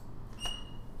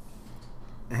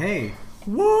Hey.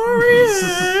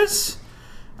 Warriors,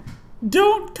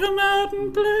 don't come out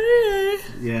and play.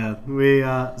 Yeah, we,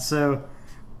 so,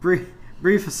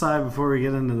 brief aside before we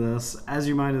get into this, as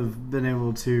you might have been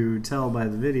able to tell by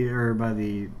the video, or by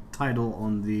the title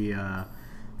on the,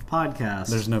 podcast.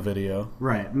 There's no video.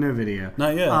 Right, no video.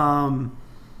 Not yet.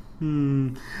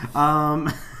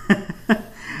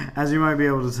 As you might be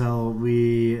able to tell,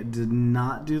 we did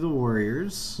not do the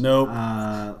Warriors. Nope.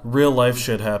 Real life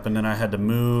shit happened, and I had to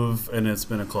move, and it's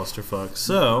been a clusterfuck.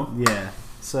 So yeah.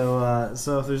 So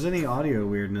if there's any audio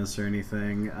weirdness or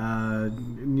anything,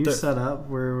 new setup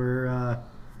where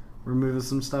we're moving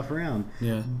some stuff around.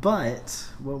 Yeah. But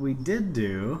what we did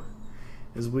do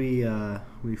is we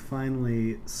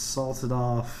finally salted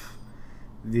off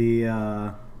the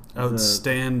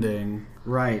outstanding.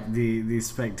 The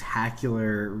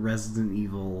spectacular Resident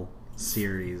Evil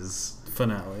series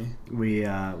Finale. We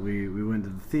went to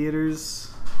the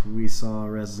theaters. We saw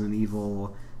Resident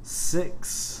Evil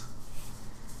 6,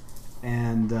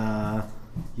 and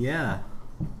yeah,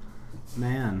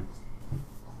 man,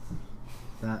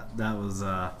 that was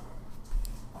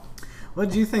what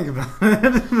did you think about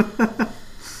it?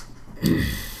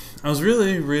 I was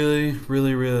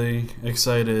really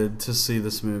excited to see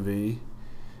this movie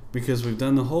because we've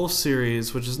done the whole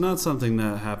series, which is not something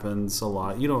that happens a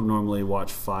lot. You don't normally watch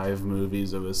 5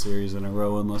 movies of a series in a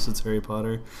row unless it's Harry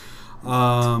Potter.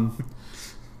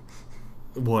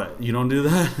 What? You don't do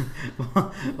that?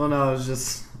 Well, no, I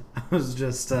was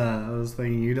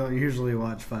thinking you don't usually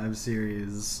watch 5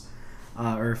 series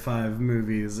or 5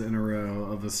 movies in a row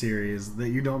of a series that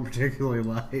you don't particularly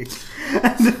like.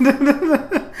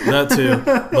 That too.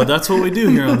 But that's what we do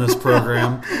here on this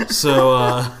program.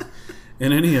 So,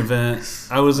 in any event,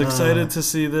 I was excited to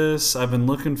see this. I've been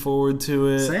looking forward to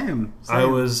it. Same. I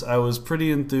was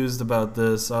pretty enthused about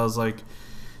this. I was like,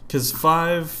 because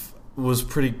 5 was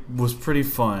pretty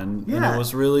fun. Yeah. And it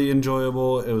was really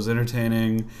enjoyable. It was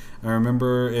entertaining. I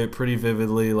remember it pretty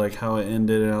vividly, like how it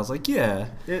ended, and I was like, yeah.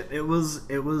 It was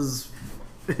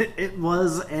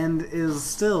and is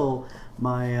still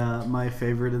my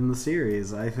favorite in the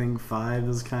series. I think 5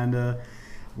 is kind of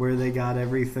where they got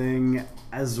everything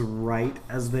as right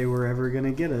as they were ever going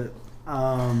to get it.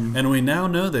 And we now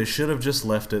know they should have just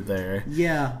left it there.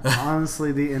 Yeah,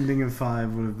 honestly, the ending of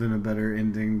 5 would have been a better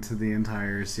ending to the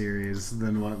entire series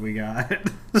than what we got.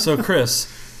 So, Chris,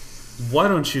 why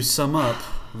don't you sum up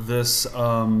this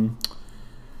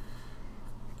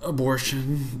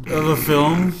abortion of a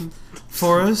film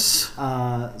for us?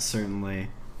 Certainly.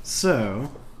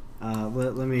 So,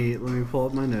 let me pull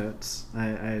up my notes.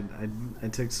 I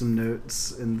took some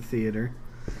notes in the theater.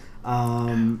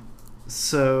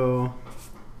 So,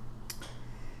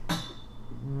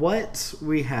 what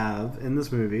we have in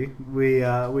this movie, we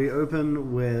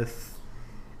open with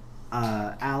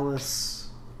Alice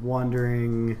Mila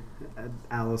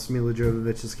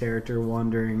Jovovich's character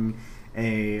wandering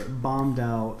a bombed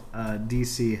out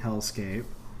DC hellscape.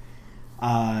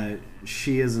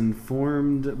 She is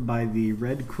informed by the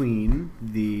Red Queen,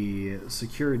 the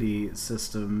security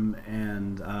system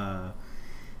and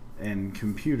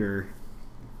computer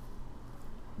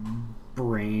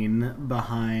brain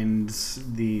behind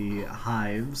the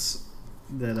hives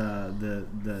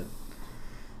that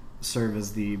serve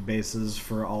as the bases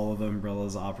for all of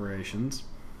Umbrella's operations.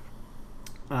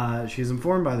 She's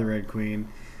informed by the Red Queen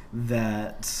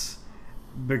that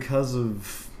because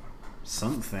of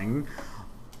something,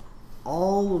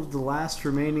 all of the last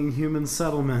remaining human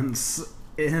settlements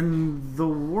in the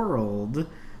world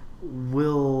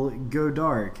will go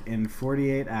dark in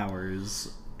 48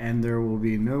 hours, and there will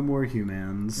be no more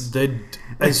humans.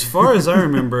 As far as I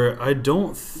remember, I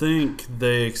don't think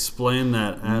they explain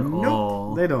that at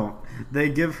all. Nope, they don't. They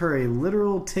give her a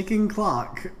literal ticking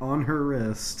clock on her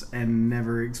wrist and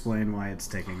never explain why it's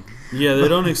ticking. Yeah, they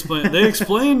don't explain. They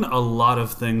explain a lot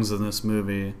of things in this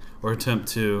movie, or attempt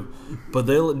to, but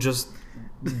they just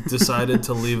decided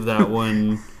to leave that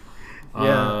one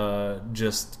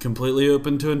just completely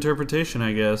open to interpretation,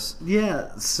 I guess.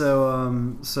 Yeah, so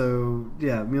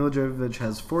Mila Jovovich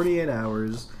has 48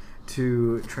 hours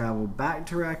to travel back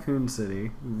to Raccoon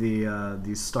City,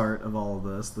 the start of all of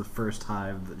this, the first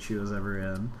hive that she was ever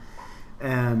in,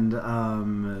 and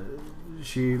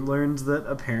she learns that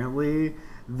apparently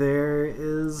there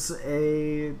is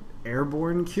a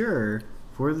airborne cure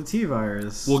for the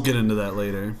T-virus. We'll get into that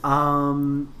later.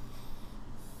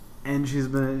 And she's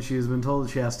been told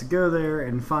that she has to go there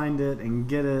and find it and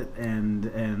get it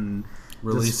and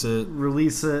Release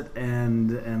it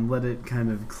and let it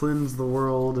kind of cleanse the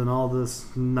world, and all this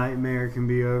nightmare can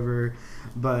be over.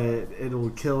 But it'll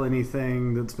kill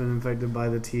anything that's been infected by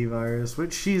the T virus,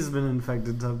 which she's been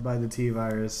infected by the T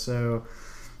virus, so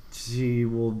she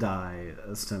will die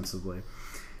ostensibly.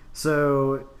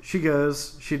 So she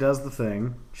goes, she does the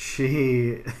thing.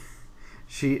 She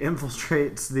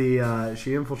infiltrates the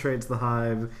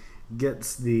hive,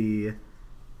 gets the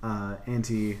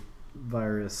antivirus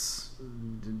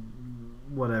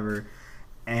whatever,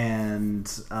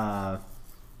 and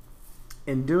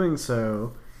in doing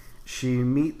so, she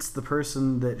meets the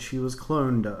person that she was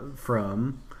cloned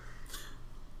from.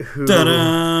 Who?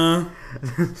 Ta-da!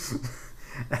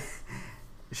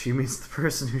 She meets the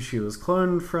person who she was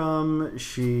cloned from.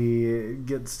 She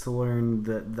gets to learn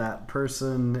that that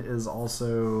person is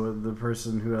also the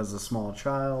person who, as a small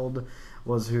child,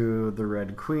 was who the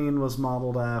Red Queen was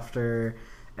modeled after.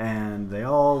 And they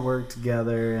all work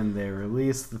together, and they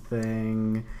release the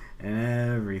thing,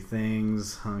 and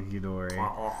everything's hunky-dory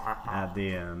at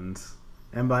the end.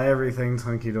 And by everything's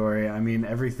hunky-dory, I mean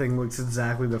everything looks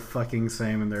exactly the fucking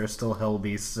same, and there are still hell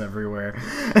beasts everywhere.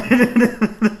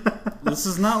 This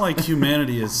is not like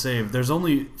humanity is saved. There's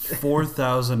only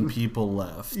 4,000 people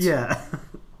left. Yeah,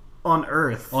 on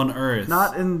Earth. On Earth,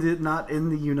 not in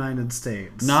the United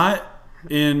States. Not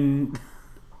in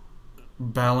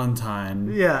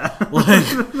Valentine. Yeah, like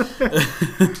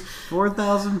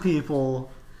 4,000 people.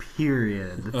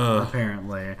 Period.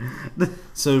 Apparently.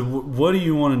 So, what do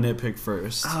you want to nitpick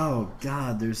first? Oh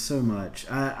God, there's so much.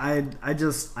 I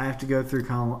have to go through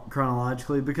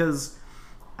chronologically, because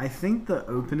I think the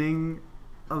opening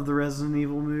of the Resident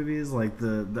Evil movies, like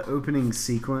the opening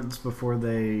sequence before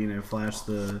they flash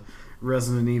the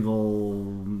Resident Evil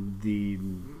the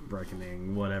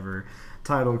Reckoning whatever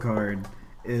title card,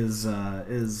 is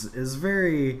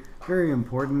very, very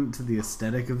important to the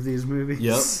aesthetic of these movies.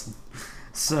 Yep.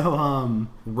 So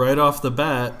right off the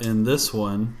bat in this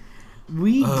one,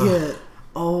 we get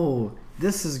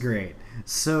this is great.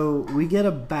 So we get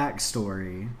a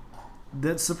backstory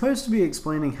that's supposed to be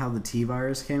explaining how the T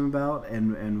virus came about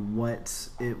and what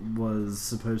it was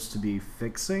supposed to be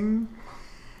fixing.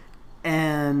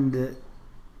 And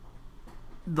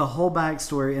the whole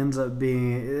backstory ends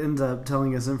up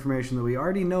telling us information that we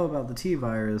already know about the T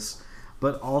virus,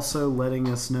 but also letting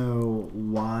us know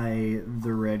why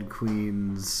the Red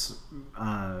Queen's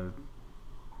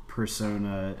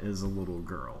persona is a little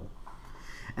girl.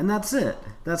 And that's it.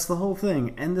 That's the whole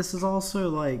thing. And this is also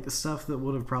like stuff that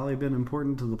would have probably been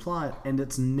important to the plot, and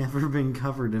it's never been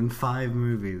covered in 5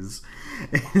 movies.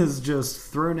 It is just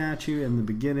thrown at you in the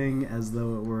beginning as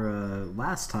though it were a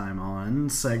last time on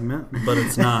segment. But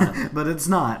it's not. But it's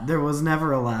not. There was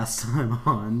never a last time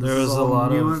on. There was a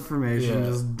lot of new of information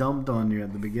just dumped on you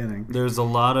at the beginning. There's a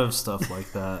lot of stuff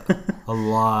like that. A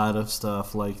lot of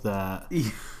stuff like that.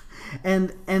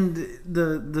 And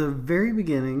the very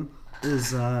beginning is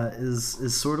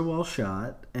sort of well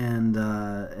shot, and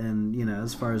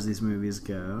as far as these movies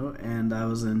go, and I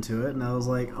was into it, and I was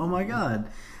like, oh my god,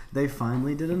 they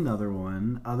finally did another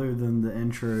one other than the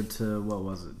intro to, what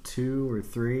was it, 2 or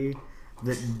 3,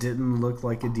 that didn't look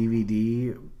like a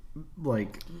DVD.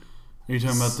 Like, are you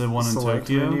talking about the one in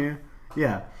Tokyo? Menu?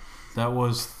 Yeah, that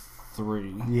was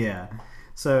 3. Yeah,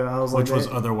 so I was which like, was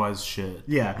otherwise shit.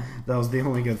 Yeah, that was the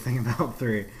only good thing about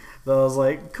 3. But I was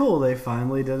like, cool, they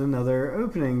finally did another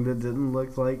opening that didn't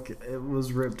look like it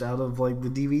was ripped out of like the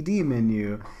DVD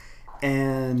menu.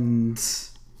 And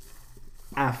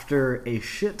after a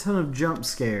shit ton of jump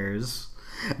scares,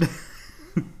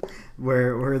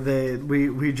 where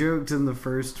we joked in the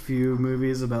first few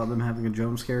movies about them having a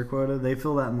jump scare quota, they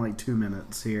fill that in like 2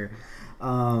 minutes here.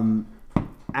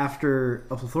 After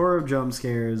a plethora of jump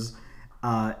scares,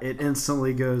 it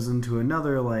instantly goes into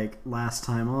another like last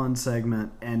time on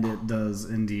segment, and it does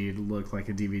indeed look like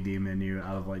a DVD menu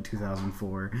out of like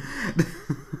 2004.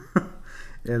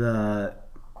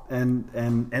 And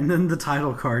then the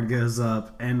title card goes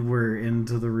up, and we're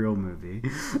into the real movie.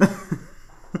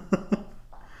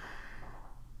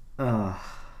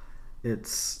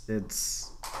 It's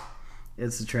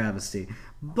a travesty,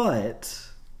 but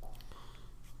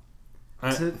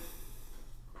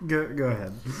Go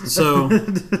ahead. So,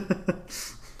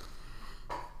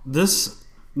 this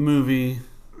movie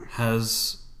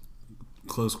has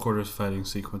close quarters fighting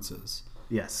sequences.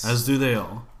 Yes. As do they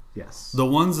all. Yes. The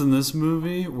ones in this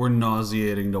movie were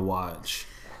nauseating to watch.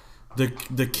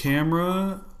 The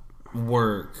camera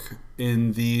work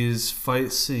in these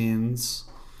fight scenes,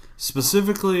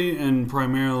 specifically and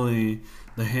primarily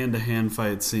the hand-to-hand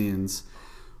fight scenes,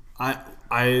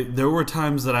 there were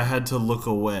times that I had to look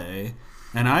away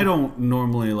And I don't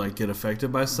normally like get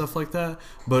affected by stuff like that,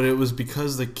 but it was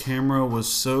because the camera was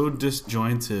so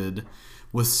disjointed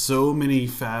with so many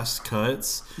fast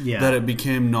cuts that it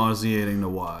became nauseating to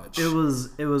watch. It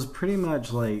was pretty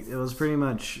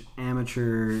much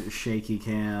amateur shaky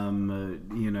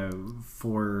cam,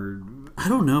 for I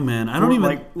don't know, man. I don't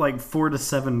even like 4 to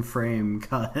 7 frame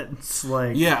cuts.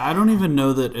 I don't even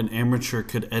know that an amateur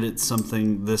could edit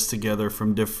something this together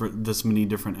from this many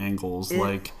different angles.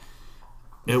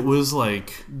 It was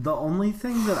like the only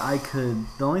thing that I could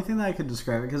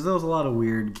describe it, because there was a lot of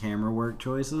weird camera work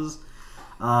choices.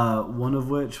 One of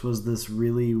which was this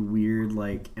really weird,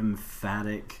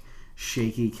 emphatic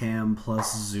shaky cam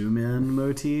plus zoom in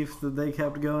motif that they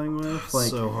kept going with.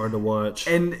 So hard to watch,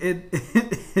 and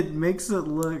it makes it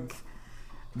look.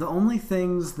 The only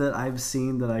things that I've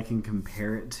seen that I can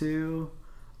compare it to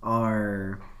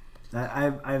are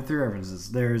I have 3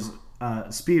 references. There's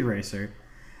Speed Racer.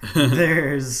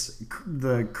 There's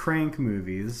the Crank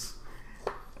movies,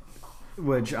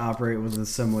 which operate with a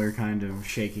similar kind of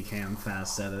shaky cam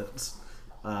fast edits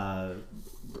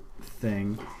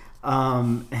thing.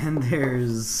 And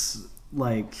there's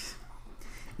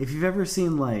if you've ever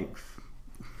seen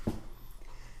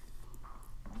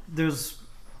there's,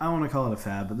 I don't want to call it a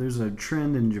fad, but there's a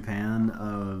trend in Japan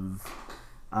of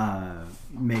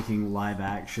making live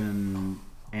action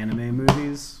anime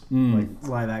movies,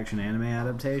 live action anime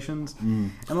adaptations,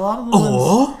 and a lot of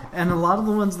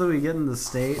the ones that we get in the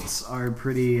States are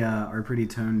pretty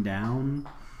toned down.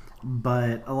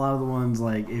 But a lot of the ones,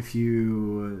 if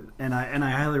you and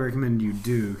I highly recommend you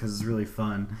do, because it's really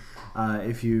fun.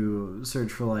 If you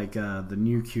search for the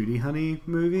new Cutie Honey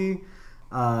movie,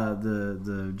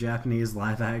 the Japanese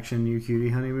live action new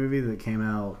Cutie Honey movie that came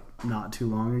out not too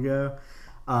long ago.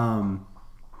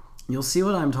 You'll see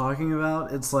what I'm talking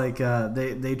about. It's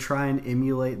they try and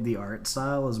emulate the art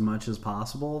style as much as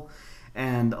possible,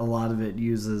 and a lot of it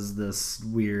uses this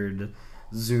weird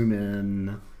zoom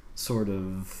in sort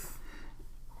of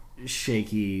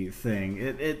shaky thing.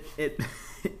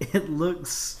 It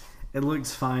looks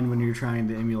fine when you're trying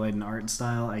to emulate an art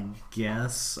style, I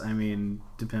guess. I mean,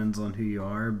 depends on who you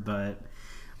are, but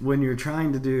when you're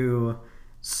trying to do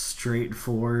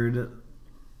straightforward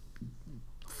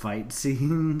fight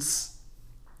scenes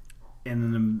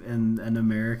in an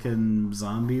American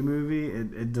zombie movie,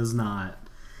 it does not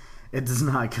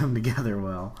come together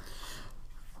well.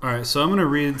 All right, so I'm going to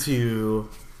read to you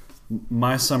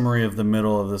my summary of the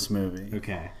middle of this movie.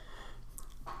 Okay.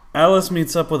 Alice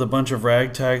meets up with a bunch of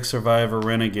ragtag survivor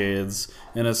renegades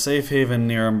in a safe haven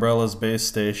near Umbrella's base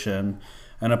station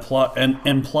and plot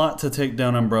to take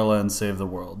down Umbrella and save the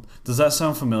world. Does that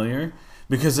sound familiar?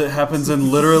 Because it happens in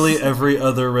literally every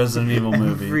other Resident Evil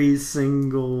movie. Every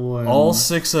single one. All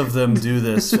 6 of them do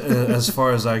this, as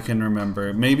far as I can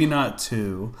remember. Maybe not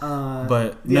 2,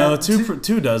 but yeah, no,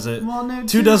 2 does it. Well, no,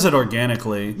 2 does it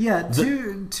organically. Yeah,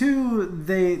 two.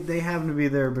 They happen to be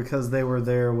there because they were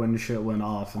there when shit went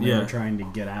off and they were trying to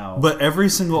get out. But every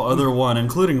single other one,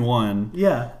 including 1,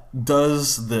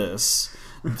 does this.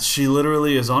 She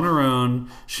literally is on her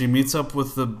own. She meets up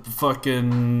with the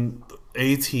fucking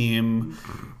A-team,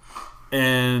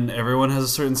 and everyone has a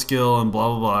certain skill and blah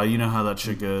blah blah. You know how that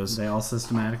shit goes. They all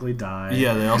systematically die.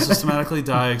 Yeah, they all systematically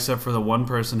die except for the one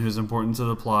person who's important to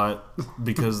the plot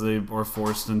because they are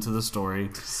forced into the story,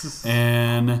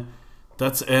 and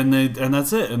that's it. And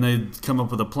they come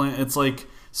up with a plan. It's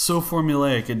so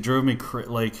formulaic. It drove me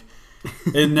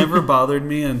it never bothered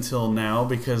me until now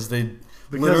because they.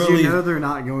 Because they're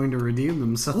not going to redeem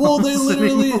themselves. Well, they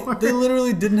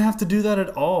literally didn't have to do that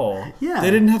at all. Yeah,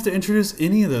 they didn't have to introduce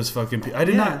any of those fucking people. I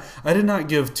did not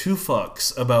give 2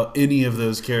 fucks about any of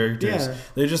those characters. Yeah.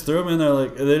 They just threw them in there.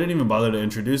 They didn't even bother to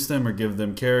introduce them or give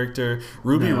them character.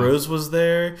 Ruby Rose was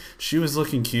there. She was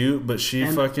looking cute, but she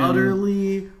fucking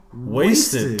utterly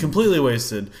wasted, completely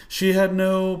wasted. She had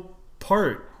no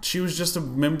part. She was just a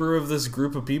member of this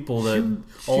group of people that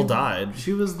all died.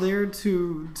 She was there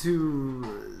to.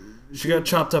 She got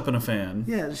chopped up in a fan.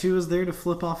 Yeah, she was there to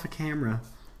flip off a camera.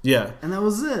 Yeah, and that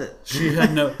was it. She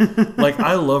had no.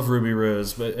 I love Ruby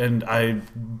Rose, and I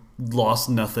lost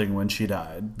nothing when she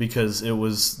died because it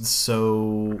was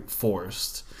so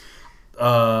forced.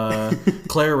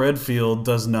 Claire Redfield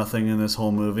does nothing in this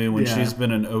whole movie when she's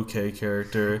been an okay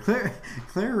character.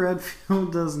 Claire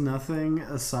Redfield does nothing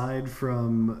aside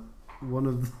from one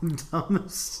of the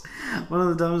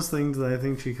dumbest things that I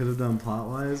think she could have done plot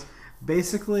wise.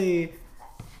 Basically,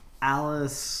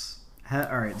 Alice.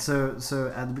 Alright, so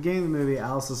at the beginning of the movie,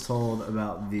 Alice is told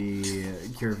about the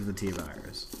cure for the T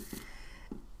virus.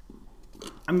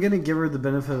 I'm gonna give her the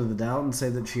benefit of the doubt and say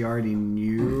that she already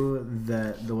knew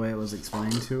that the way it was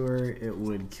explained to her, it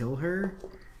would kill her.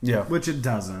 Yeah. Which it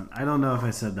doesn't. I don't know if I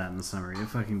said that in the summary. It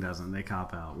fucking doesn't. They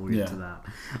cop out. We'll get to that.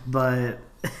 But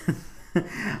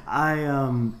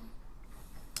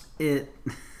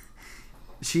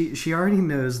she already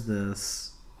knows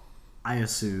this, I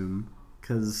assume,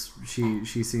 because she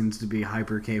seems to be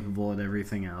hyper capable at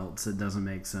everything else. It doesn't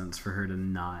make sense for her to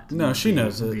not. No, she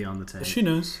knows it. Be on the tape. She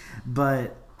knows.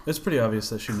 But it's pretty obvious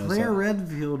that she knows Claire that.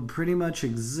 Redfield pretty much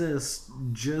exists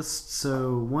just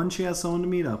so, one, she has someone to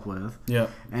meet up with. Yeah.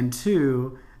 And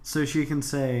two, so she can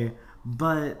say,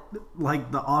 but,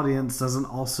 like, the audience doesn't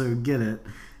also get it.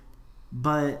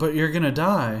 But you're gonna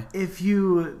die. If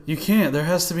you can't. There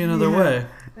has to be another way.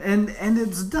 And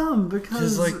it's dumb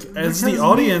because as the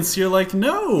audience, you're like,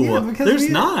 no, there's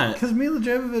not. Because Mila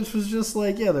Jovovich was just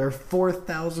like, yeah, there are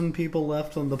 4,000 people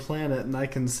left on the planet, and I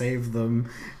can save them,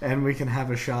 and we can have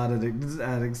a shot at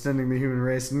extending the human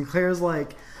race. And Claire's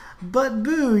like, but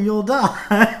boo, you'll die.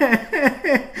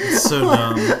 It's so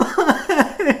dumb.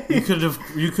 You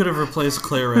could have replaced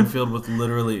Claire Redfield with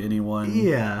literally anyone.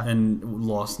 Yeah. And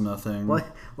lost nothing.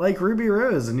 Like Ruby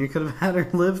Rose, and you could have had her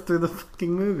live through the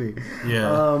fucking movie.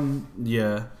 Yeah.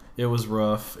 Yeah. It was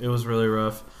rough. It was really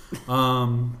rough.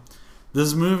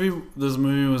 This movie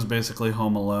was basically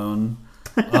Home Alone.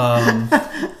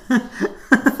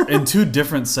 In two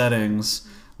different settings.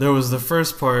 There was the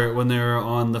first part when they were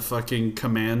on the fucking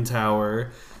command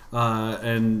tower,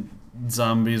 and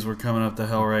zombies were coming up to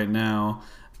hell right now,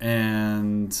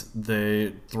 and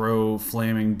they throw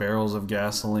flaming barrels of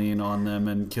gasoline on them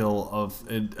and kill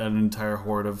an entire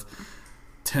horde of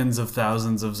tens of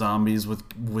thousands of zombies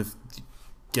with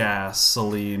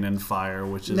gasoline and fire,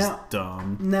 which is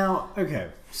dumb. Now, okay,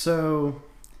 so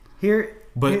here...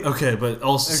 But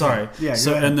also sorry. Yeah,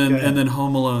 so ahead, and then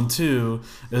Home Alone 2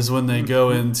 is when they go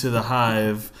into the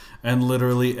hive and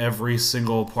literally every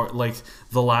single part, like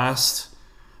the last,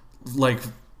 like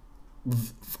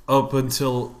up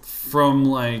until from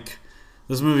like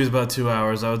this movie is about 2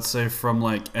 hours. I would say from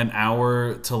like an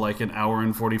hour to like an hour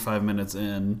and 45 minutes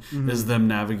in is them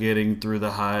navigating through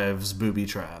the hive's booby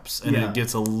traps, and it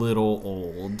gets a little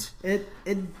old.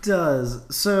 It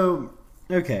does. So.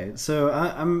 Okay, so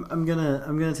I'm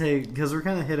gonna take, because we're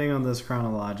kind of hitting on this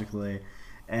chronologically,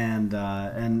 and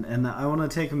I want to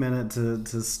take a minute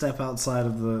to step outside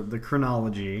of the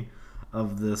chronology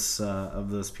of this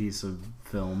piece of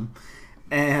film,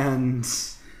 and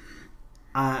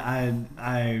I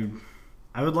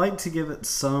would like to give it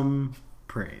some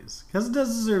praise, because it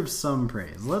does deserve some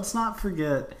praise. Let's not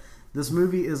forget this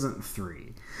movie isn't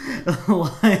 3.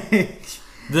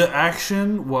 The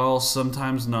action, while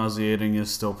sometimes nauseating, is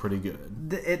still pretty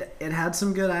good. It had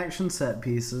some good action set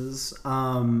pieces.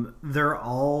 They're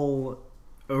all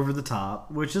over the top,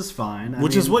 which is fine.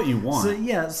 Which is what you want. So,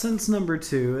 yeah, since number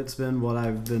 2, it's been what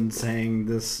I've been saying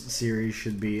this series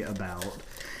should be about.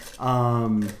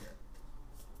 And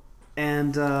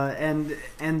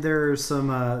there are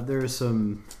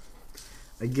some.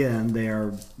 Again, they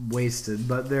are wasted,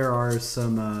 but there are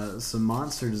some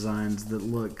monster designs that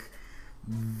look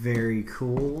very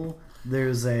cool.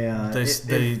 There's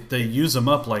they use them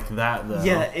up like that though.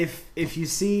 Yeah, if you've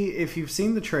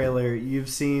seen the trailer, you've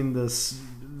seen this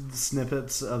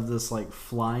snippets of this like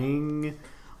flying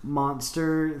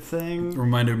monster thing.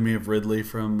 Reminded me of Ridley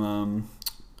from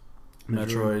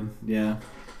Metroid. Yeah.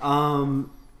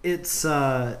 It's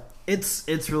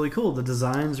really cool. The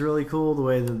design's really cool. The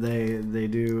way that they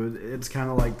do it's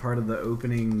kind of like part of the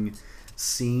opening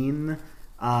scene.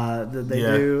 That they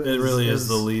do. It really is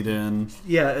the lead in.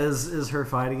 Yeah, is her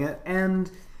fighting it. And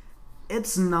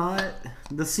it's not...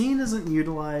 The scene isn't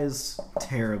utilized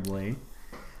terribly,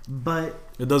 but...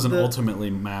 It doesn't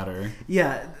ultimately matter.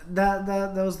 Yeah,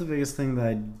 that was the biggest thing that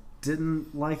I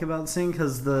didn't like about the scene,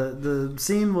 because the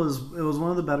scene was one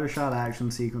of the better shot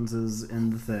action sequences in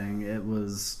the thing. It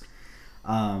was...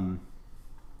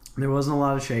 there wasn't a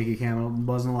lot of shaky cam, it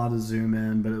wasn't a lot of zoom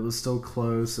in, but it was still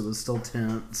close, it was still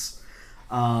tense.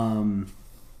 And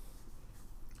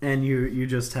you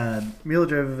just had Mila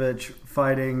Jovovich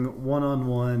fighting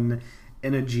one-on-one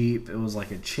in a Jeep. It was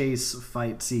like a chase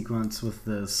fight sequence with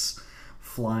this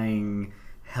flying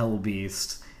hell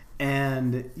beast.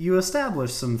 And you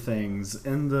establish some things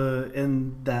in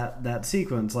that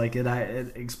sequence. Like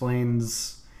it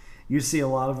explains, you see a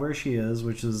lot of where she is,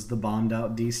 which is the bombed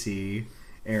out DC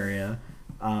area,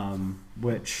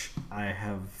 which I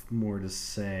have more to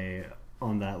say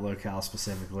on that locale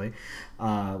specifically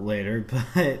later,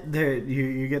 but there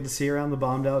you get to see around the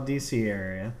bombed out DC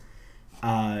area.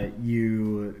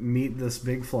 You meet this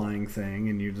big flying thing,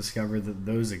 and you discover that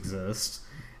those exist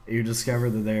You discover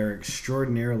that they are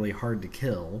extraordinarily hard to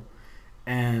kill.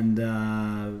 And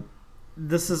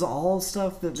this is all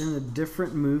stuff that in a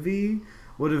different movie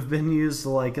would have been used to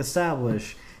like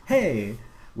establish, hey,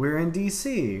 we're in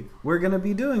DC. We're going to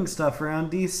be doing stuff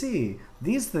around DC.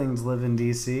 These things live in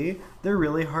DC. They're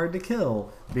really hard to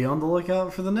kill. Be on the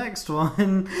lookout for the next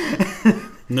one.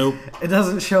 Nope. It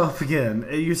doesn't show up again.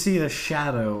 You see a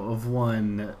shadow of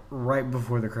one right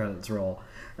before the credits roll.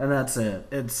 And that's it.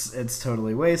 It's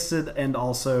totally wasted. And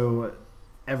also,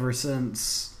 ever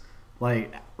since,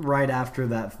 like, right after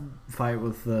that fight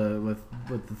with the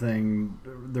thing,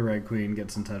 the Red Queen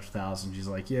gets in touch with Alice and she's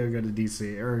like, "Yo, go to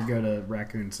DC or go to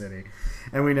Raccoon City,"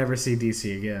 and we never see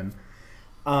DC again.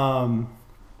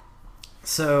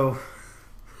 So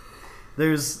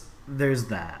there's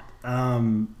that.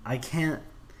 I can't,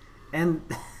 and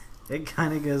it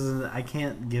kind of goes. I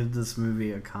can't give this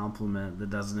movie a compliment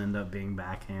that doesn't end up being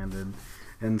backhanded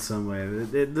in some way.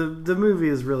 The movie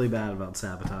is really bad about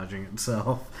sabotaging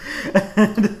itself.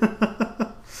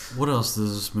 What else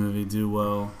does this movie do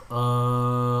well?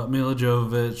 Mila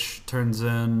Jovovich turns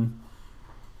in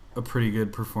a pretty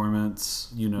good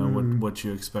performance. You know, what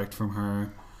you expect from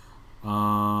her.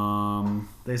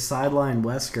 They sidelined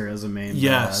Wesker as a main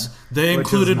yes, bad, they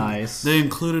included nice. They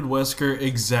included Wesker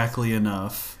exactly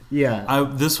enough. Yeah,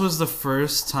 this was the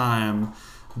first time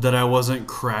that I wasn't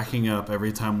cracking up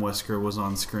every time Wesker was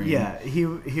on screen. Yeah, he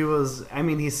was. I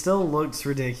mean, he still looks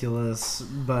ridiculous,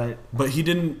 but he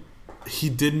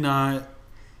did not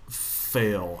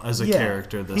fail as a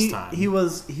character this time. He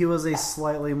was a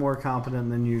slightly more competent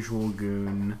than usual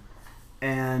goon,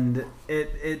 and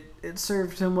it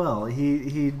served him well.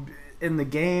 He in the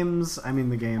games. I mean,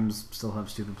 the games still have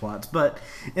stupid plots, but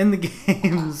in the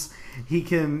games, he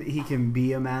can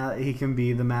be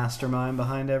the mastermind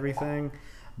behind everything.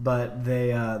 But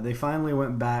they finally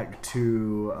went back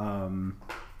to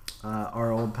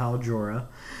our old pal Jorah.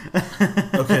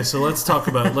 Okay, so let's talk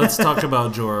about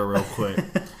Jorah real quick.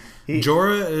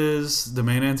 Jorah is the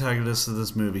main antagonist of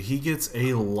this movie. He gets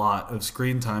a lot of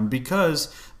screen time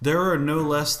because there are no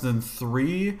less than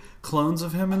 3 clones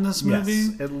of him in this movie.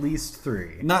 Yes, at least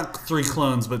 3. Not 3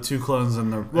 clones, but 2 clones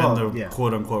and the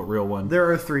quote unquote real one.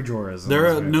 There are 3 Jorahs. There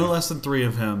are no less than 3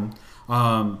 of him.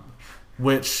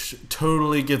 Which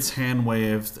totally gets hand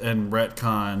waved and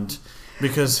retconned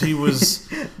because he was.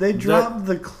 They dropped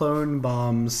the clone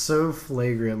bomb so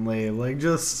flagrantly, like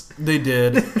just. They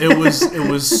did. It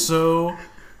was so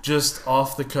just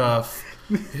off the cuff.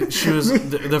 She was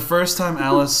the first time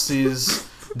Alice sees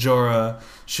Jorah,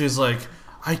 she's like,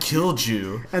 "I killed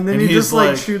you," and then he just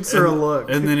like shoots her a look,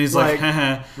 and then he's like,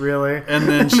 "Haha, really?" And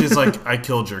then she's like, "I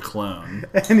killed your clone,"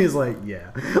 and he's like,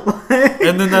 "Yeah,"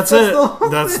 and then that's it.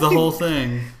 That's the whole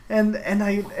thing. And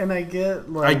I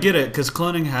get like I get it because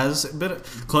cloning has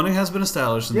been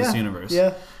established in this universe.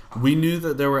 Yeah, we knew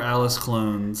that there were Alice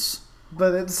clones,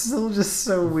 but it's still just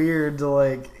so weird to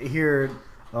like hear.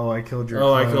 Oh, I killed your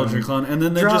clone. I killed your clone. And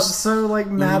then they Drop just so like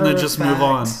matter they of just fact. move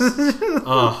on.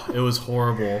 Oh, it was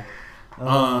horrible.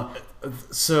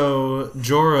 So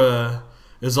Jorah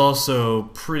is also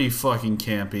pretty fucking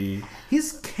campy.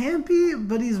 He's campy,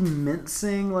 but he's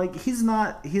mincing. Like he's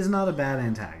not a bad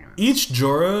antagonist. Each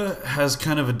Jorah has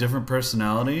kind of a different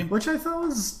personality, which I thought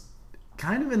was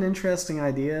kind of an interesting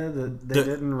idea that they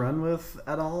didn't run with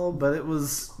at all. But it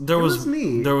was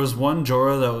neat. There was one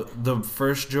Jorah the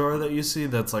first Jorah that you see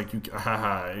that's like, you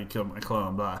killed my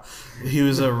clone. Blah. He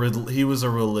was a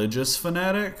religious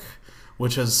fanatic,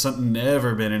 which has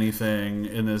never been anything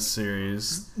in this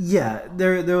series. Yeah,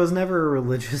 there was never a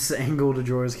religious angle to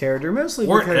Jorah's character, mostly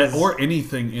or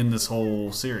anything in this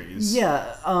whole series.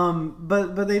 Yeah,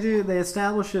 but they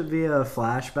establish it via a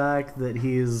flashback that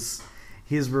he's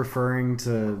referring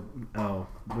to. Oh,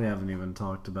 we haven't even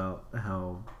talked about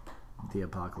how the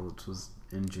apocalypse was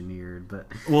engineered, but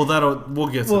we'll get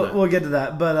to that. We'll get to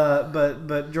that.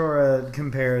 But Jorah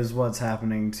compares what's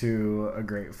happening to a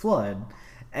great flood.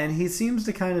 And he seems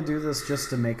to kind of do this just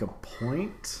to make a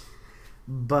point,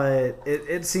 but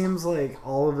it seems like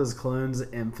all of his clones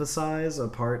emphasize a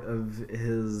part of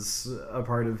his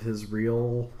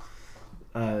real,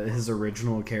 his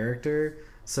original character.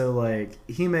 So like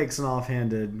he makes an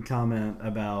offhanded comment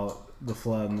about the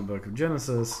flood in the Book of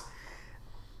Genesis.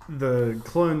 The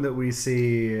clone that we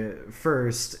see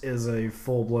first is a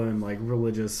full-blown like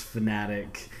religious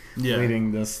fanatic. Yeah.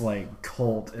 Leading this like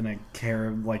cult in a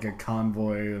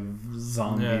convoy of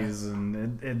zombies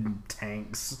and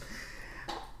tanks.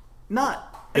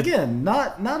 Not Again,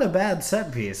 not a bad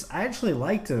set piece. I actually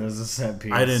liked it as a set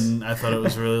piece. I didn't. I thought it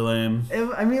was really lame.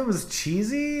 It was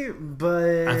cheesy,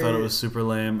 but I thought it was super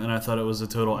lame, and I thought it was a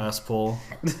total ass pull.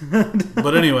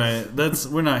 But anyway,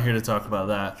 we're not here to talk about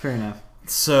that. Fair enough.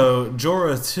 So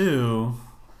Jorah 2,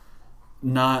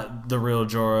 not the real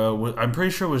Jorah. I'm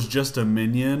pretty sure was just a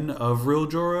minion of real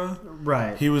Jorah.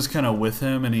 Right. He was kind of with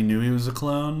him, and he knew he was a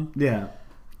clone. Yeah.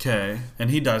 Okay,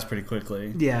 and he dies pretty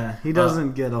quickly. Yeah, he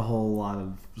doesn't get a whole lot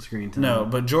of screen time. No,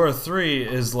 but Jorah 3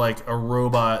 is like a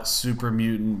robot super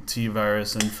mutant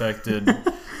T-virus infected,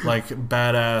 like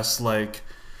badass, like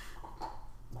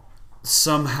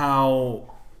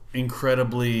somehow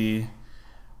incredibly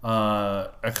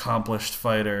accomplished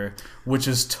fighter, which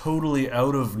is totally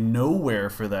out of nowhere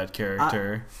for that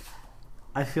character.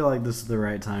 I feel like this is the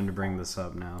right time to bring this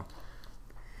up now.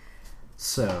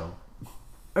 So,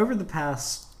 over the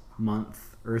past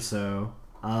month or so,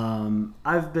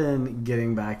 I've been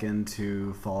getting back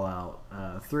into Fallout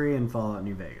 3 and Fallout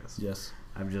New Vegas. Yes.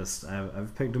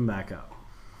 I've picked them back up.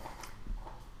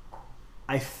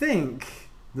 I think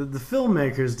that the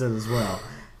filmmakers did as well.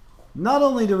 Not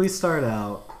only do we start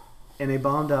out in a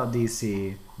bombed out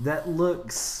DC that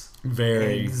looks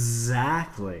very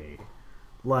exactly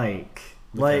like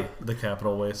the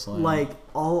Capital Wasteland. Like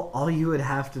all you would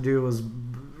have to do was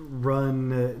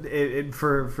run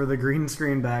for the green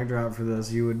screen backdrop for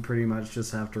this. You would pretty much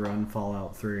just have to run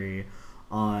Fallout 3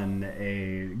 on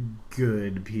a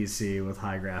good PC with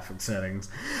high graphic settings.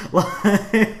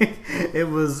 Like it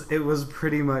was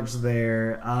pretty much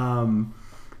there.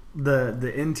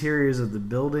 The interiors of the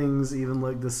buildings even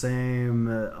look the same.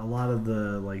 A lot of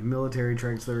the like military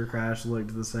trucks that were crashed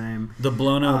looked the same. The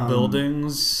blown out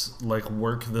buildings like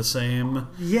work the same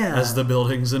as the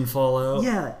buildings in Fallout.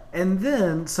 Yeah, and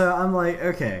then so I'm like,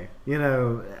 okay,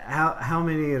 how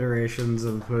many iterations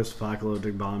of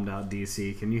post-apocalyptic bombed out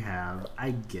DC can you have?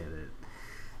 I get it.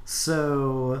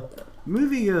 So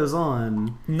movie goes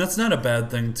on. And that's not a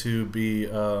bad thing to be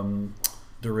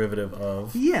derivative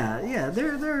of. Yeah,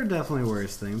 there are definitely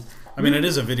worse things. I mean, it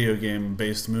is a video game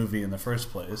based movie in the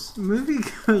first place. Movie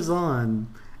goes on,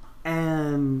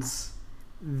 and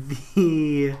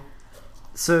there's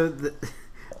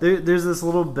this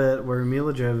little bit where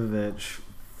Mila Jovovich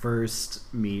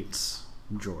first meets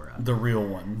Jorah, the real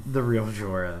one, the real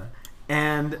Jorah,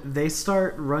 and they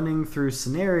start running through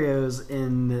scenarios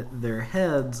in their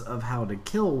heads of how to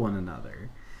kill one another.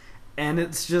 And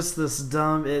it's just this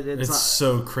dumb. It's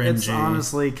so cringy. It's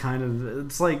honestly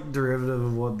it's like derivative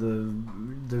of what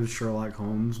those Sherlock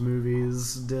Holmes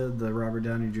movies did, the Robert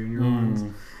Downey Jr. ones,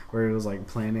 where it was like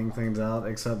planning things out.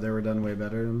 Except they were done way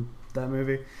better than that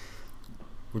movie,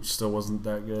 which still wasn't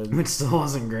that good. Which still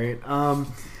wasn't great.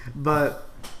 But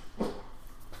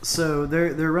so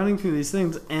they're running through these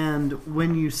things, and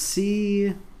when you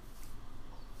see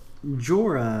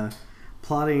Jorah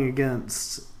plotting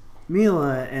against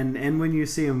Mila, and when you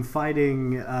see him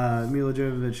fighting Mila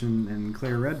Jovovich and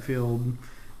Claire Redfield,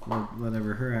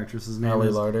 whatever her actress's name Ali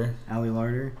is. Larder. Ali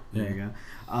Larder? Yeah. There you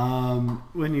go.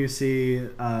 When you see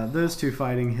those two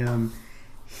fighting him,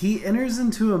 he enters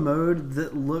into a mode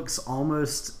that looks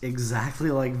almost exactly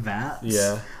like Vats.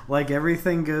 Yeah. Like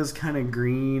everything goes kind of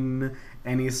green,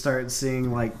 and he starts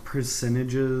seeing like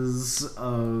percentages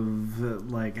of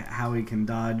like how he can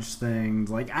dodge things,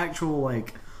 like actual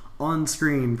like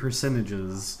on-screen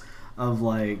percentages of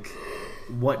like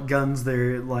what guns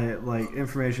they're like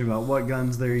information about what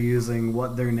guns they're using,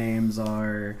 what their names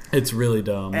are. It's really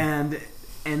dumb. And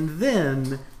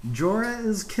then Jorah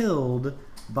is killed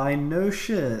by no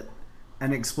shit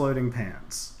an exploding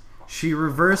pants. She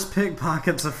reverse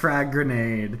pickpockets a frag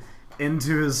grenade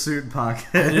into his suit pocket.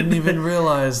 I didn't even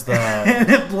realize that.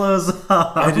 And it blows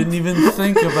up. I didn't even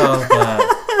think about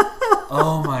that.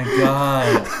 Oh my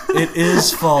god. It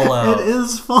is Fallout. It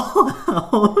is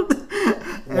Fallout.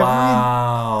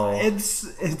 Wow.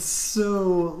 It's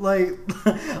so like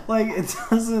it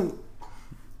doesn't,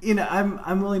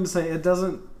 I'm willing to say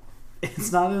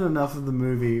it's not in enough of the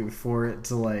movie for it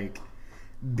to like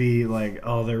be like,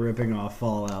 oh, they're ripping off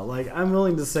Fallout. Like I'm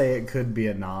willing to say it could be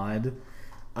a nod.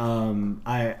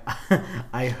 I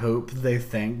hope they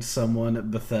thanked someone at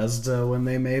Bethesda when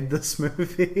they made this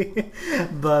movie,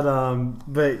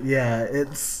 but yeah,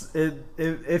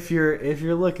 if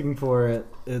you're looking for it,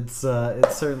 it's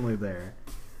certainly there.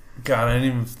 God, I didn't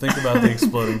even think about the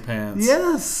exploding pants.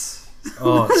 Yes.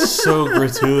 Oh, it's so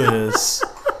gratuitous.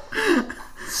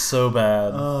 So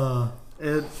bad.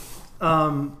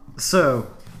 So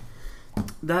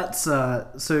that's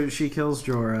so she kills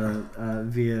Jorah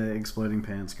via exploding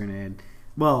pants grenade.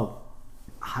 Well,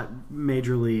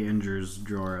 majorly injures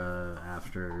Jorah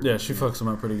after. Yeah, she fucks him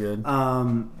up pretty good.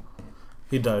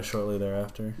 He dies shortly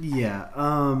thereafter. Yeah.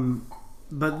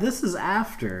 But this is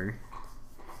after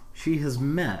she has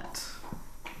met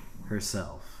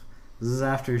herself. This is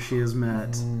after she has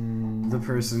met the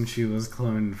person she was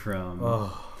cloned from,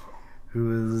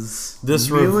 who is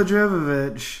Mila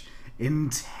Jovovich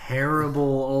in terrible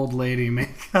old lady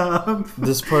makeup.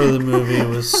 This part of the movie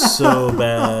was so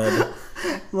bad.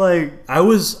 Like I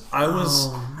was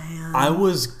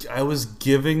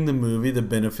giving the movie the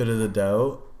benefit of the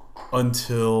doubt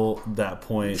until that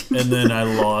point, and then I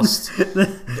lost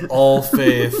all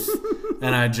faith.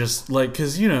 And I just, like,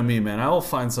 because you know me, man, I will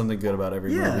find something good about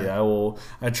every movie.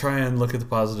 I try and look at the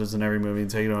positives in every movie and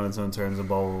take it on its own terms and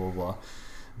blah, blah, blah, blah.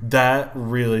 That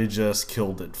really just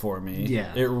killed it for me.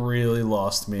 Yeah. It really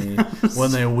lost me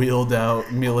when they wheeled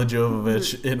out Mila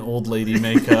Jovovich in old lady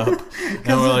makeup.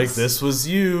 And we're like, this was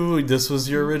you. This was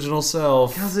your original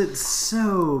self. Because it's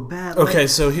so bad. Okay,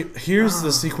 so here's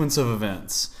the sequence of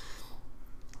events.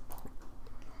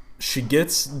 She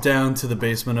gets down to the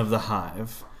basement of the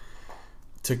hive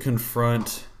to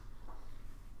confront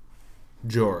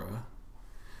Jorah.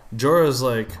 Jorah's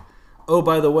like, oh,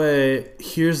 by the way,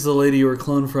 here's the lady you were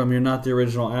cloned from. You're not the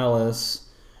original Alice.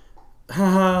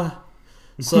 Haha.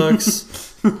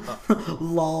 Sucks.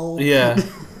 Lol. Yeah.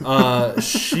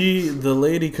 The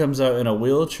lady comes out in a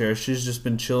wheelchair. She's just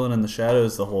been chilling in the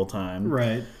shadows the whole time.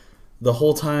 Right. The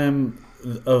whole time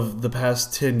of the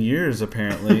past 10 years,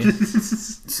 apparently.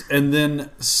 And then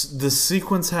the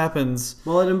sequence happens.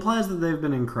 Well, it implies that they've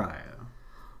been in cryo.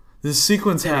 The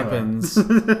sequence happens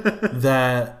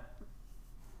that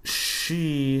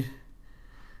she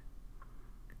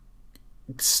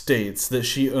states that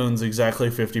she owns exactly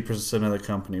 50% of the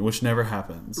company, which never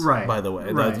happens. Right. By the way,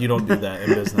 you don't do that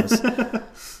in business.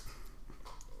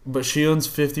 But she owns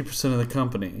 50% of the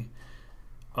company,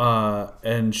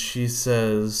 and she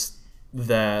says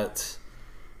that.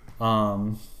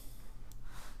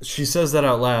 She says that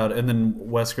out loud, and then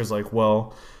Wesker's like,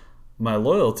 "Well, my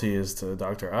loyalty is to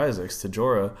Dr. Isaacs, to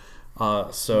Jorah."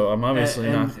 So I'm obviously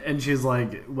not. And she's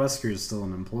like, Wesker's still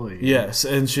an employee. Yes,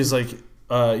 and she's like,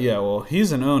 yeah, well,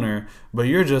 he's an owner, but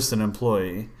you're just an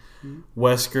employee.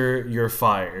 Wesker, you're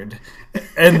fired.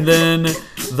 And then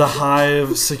the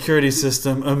Hive security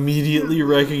system immediately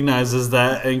recognizes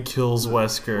that and kills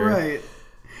Wesker. Right.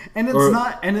 And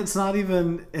it's not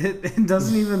even. It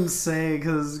doesn't even say,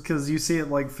 because you see it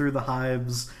like through the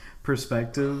Hive's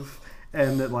perspective.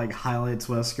 And it like highlights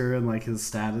Wesker and like his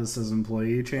status as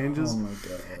employee changes. Oh my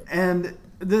god! And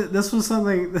this was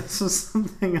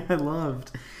something I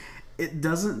loved. It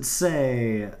doesn't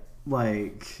say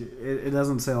like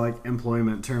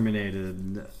employment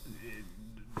terminated,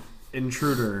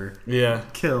 intruder,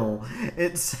 kill.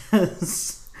 It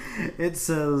says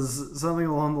something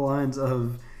along the lines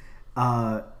of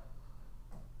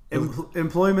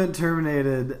employment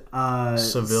terminated.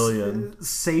 Civilian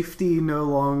safety no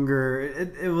longer.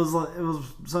 It was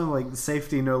something like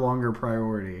safety no longer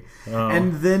priority. Oh.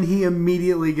 And then he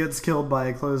immediately gets killed by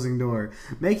a closing door,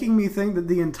 making me think that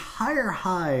the entire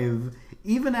Hive,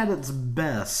 even at its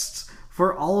best,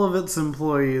 for all of its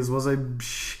employees, was a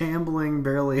shambling,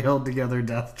 barely held together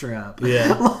death trap.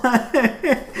 Yeah.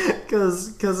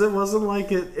 Because it wasn't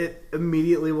like it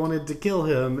immediately wanted to kill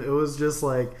him. It was just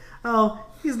like, oh,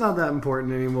 he's not that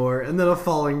important anymore. And then a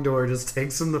falling door just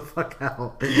takes him the fuck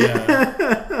out.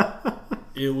 Yeah.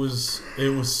 It was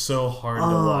so hard to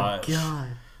watch. Oh, God.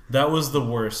 That was the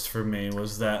worst for me,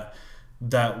 was that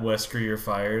Wesker, you're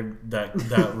fired.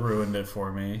 That ruined it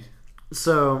for me.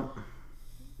 So,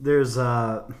 there's...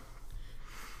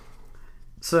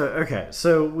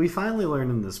 So we finally learn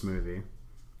in this movie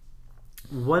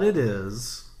what it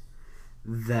is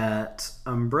that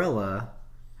Umbrella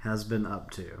has been up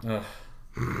to.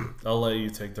 I'll let you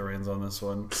take the reins on this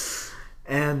one.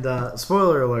 And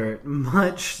spoiler alert,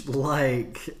 much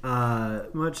like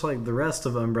the rest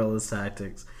of Umbrella's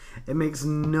tactics, it makes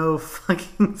no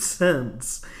fucking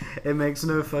sense. It makes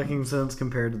no fucking sense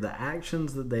compared to the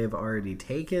actions that they've already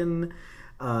taken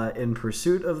in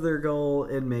pursuit of their goal.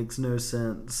 It makes no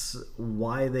sense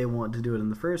why they want to do it in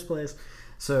the first place.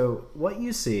 So what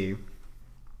you see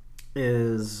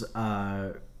is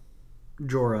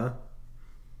Jorah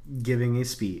giving a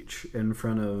speech in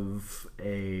front of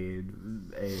a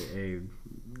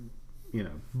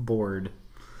board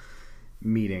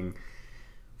meeting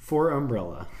for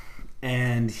Umbrella,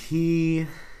 and he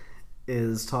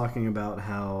is talking about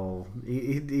how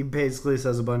he basically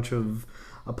says a bunch of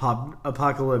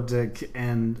apocalyptic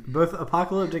and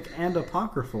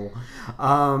apocryphal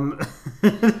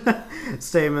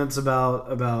statements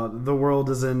about the world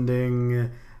is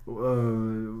ending,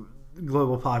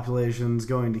 global population's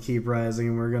going to keep rising,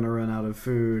 and we're going to run out of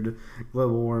food.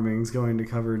 Global warming's going to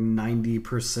cover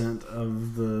 90%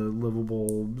 of the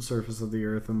livable surface of the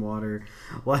earth in water.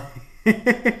 Like,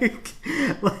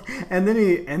 and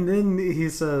then he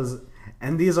says,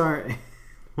 and these aren't.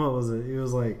 What was it? He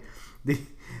was like,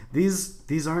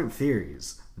 these aren't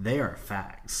theories. They are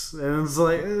facts. And it's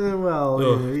like, well,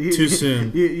 too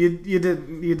soon. You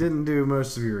didn't do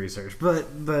most of your research,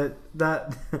 but that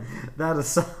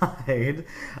aside,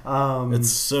 it's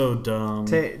so dumb.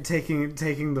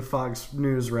 Taking the Fox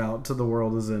News route to the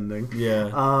world is ending.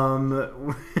 Yeah.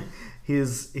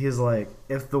 He's like,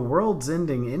 if the world's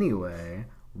ending anyway,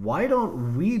 why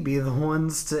don't we be the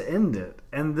ones to end it,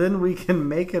 and then we can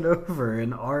make it over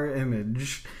in our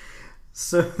image.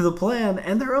 So the plan,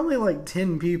 and there are only like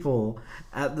 10 people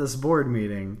at this board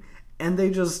meeting, and they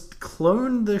just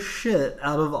cloned the shit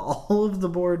out of all of the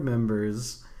board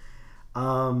members,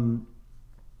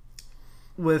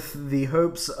 with the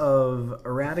hopes of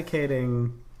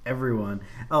eradicating everyone.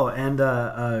 Oh, and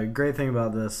a great thing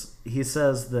about this, he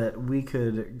says that we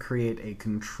could create a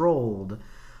controlled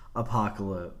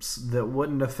apocalypse that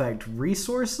wouldn't affect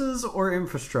resources or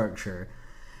infrastructure.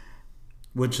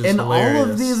 Which is in hilarious. all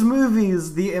of these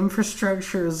movies, the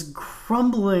infrastructure is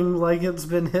crumbling like it's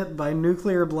been hit by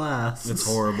nuclear blasts. It's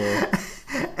horrible.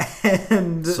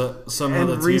 And somehow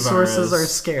the resources T-virus are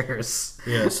scarce.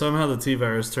 Yeah, somehow the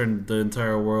T-virus turned the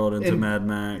entire world into Mad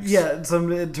Max. Yeah, it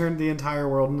turned the entire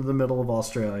world into the middle of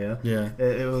Australia. Yeah,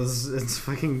 it's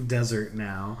fucking desert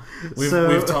now. We've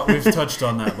touched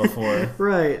on that before.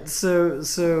 Right. So.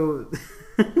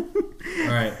 All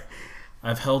right.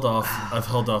 I've held off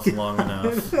long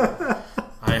enough.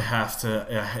 I have to.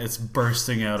 It's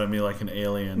bursting out of me like an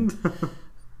alien.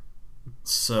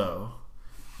 So,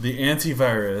 the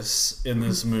antivirus in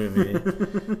this movie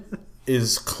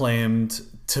is claimed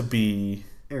to be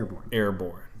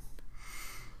airborne.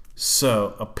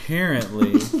 So,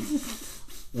 apparently,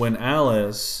 when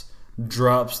Alice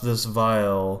drops this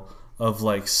vial of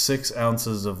like 6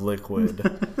 ounces of liquid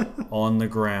on the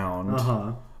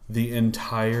ground, the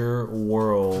entire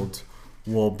world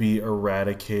will be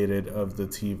eradicated of the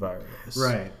T-virus.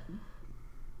 Right.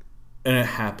 And it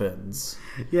happens.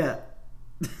 Yeah.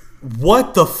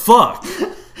 What the fuck?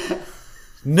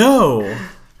 No.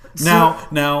 Now.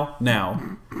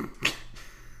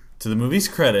 To the movie's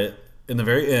credit, in the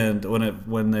very end,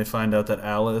 when they find out that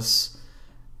Alice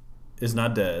is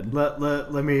not dead. Let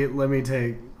me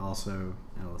take also.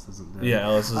 Alice isn't dead. Yeah,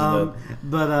 Alice isn't dead.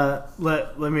 But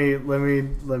let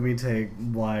me take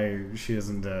why she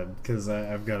isn't dead, because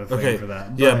I've got a thing for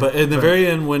that. But in the very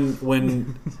end,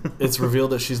 when it's revealed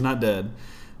that she's not dead,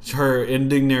 her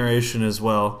ending narration is,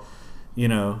 well,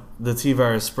 the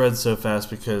T-virus spread so fast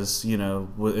because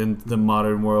in the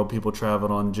modern world people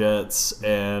traveled on jets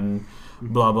and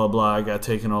blah blah blah. I got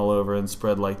taken all over and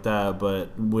spread like that,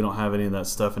 but we don't have any of that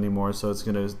stuff anymore, so it's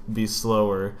going to be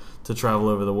slower to travel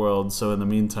over the world. So in the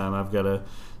meantime, I've got to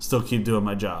still keep doing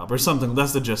my job or something.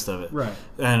 That's the gist of it, right?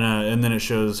 And then it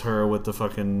shows her with the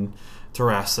fucking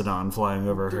pteranodon flying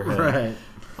over her head, right?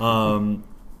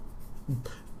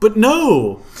 But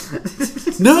no.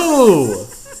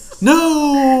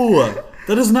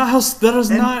 That is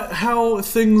not how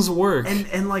things work.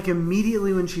 And like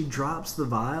immediately when she drops the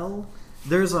vial,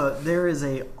 there is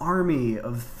a army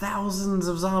of thousands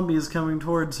of zombies coming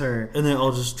towards her, and they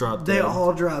all just drop dead. They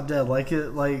all drop dead, like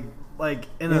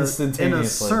in a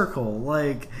circle.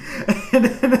 Like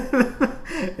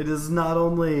it is not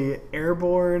only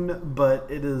airborne, but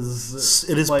it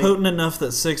is like, potent enough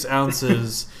that 6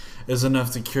 ounces is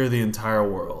enough to cure the entire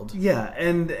world. Yeah,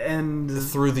 and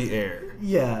through the air.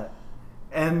 Yeah.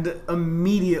 And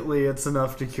immediately it's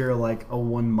enough to cure like a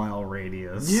 1 mile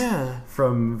radius. Yeah.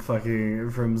 From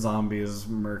zombies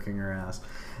murking her ass.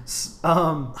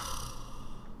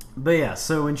 But yeah,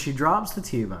 so when she drops the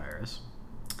T-virus,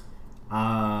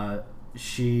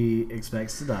 she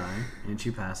expects to die and she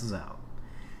passes out.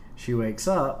 She wakes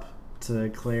up to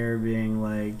Claire being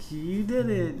like, "You did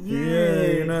it! Yay. Yeah,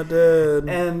 you're not dead."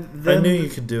 And then, I knew you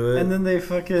could do it. And then they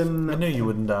fucking... I knew you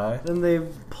wouldn't die. Then they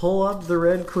pull up the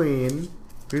Red Queen,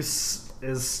 who is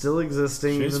still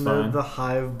existing, She's even fine. though the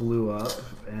hive blew up,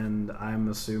 and I'm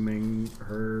assuming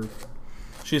her...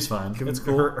 She's fine. It's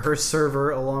cool. Her server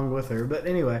along with her. But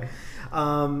anyway,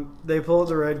 they pull up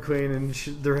the Red Queen, and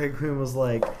the Red Queen was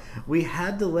like, "We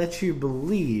had to let you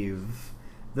believe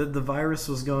that the virus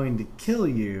was going to kill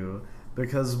you,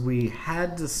 because we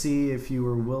had to see if you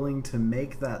were willing to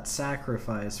make that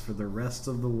sacrifice for the rest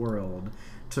of the world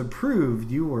to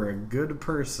prove you were a good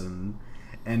person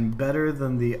and better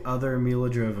than the other Mila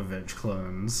Jovovich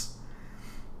clones.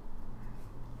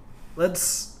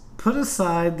 Let's put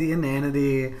aside the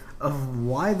inanity of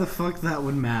why the fuck that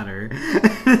would matter.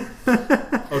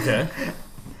 Okay.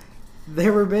 They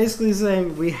were basically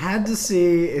saying we had to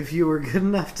see if you were good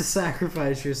enough to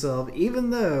sacrifice yourself, even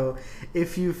though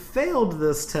if you failed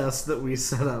this test that we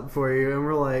set up for you, and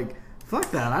we're like,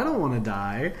 fuck that, I don't want to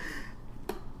die,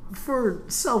 for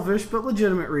selfish but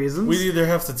legitimate reasons. We either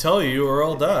have to tell you or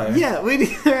I'll die. Yeah, we'd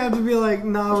either have to be like,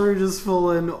 nah, we're just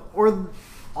fooling, or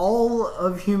all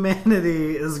of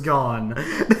humanity is gone.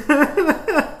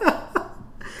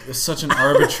 It's such an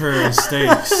arbitrary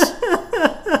stakes.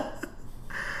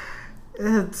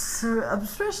 It's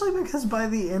especially because by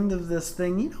the end of this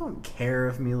thing, you don't care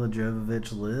if Mila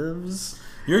Jovovich lives.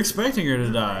 You're expecting her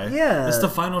to die. Yeah. It's the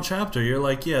final chapter. You're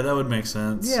like, yeah, that would make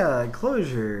sense. Yeah,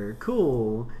 closure.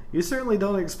 Cool. You certainly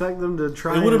don't expect them to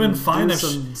try It would have and been fine do if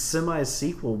some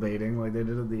semi-sequel baiting like they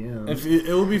did at the end.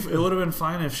 It would have been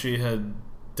fine if she had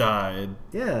died.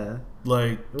 Yeah.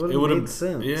 Like It would have made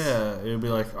sense. Yeah, it would be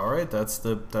like, all right, that's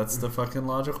the fucking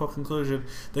logical conclusion.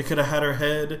 They could have had her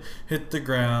head hit the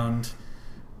ground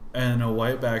and a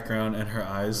white background and her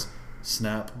eyes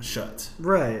snap shut.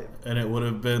 Right. And it would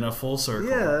have been a full circle.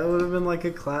 Yeah, it would have been like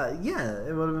a yeah,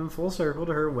 it would have been full circle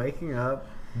to her waking up.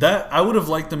 That I would have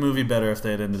liked the movie better if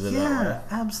they had ended it that way. Yeah,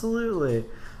 absolutely.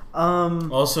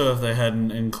 Also, if they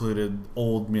hadn't included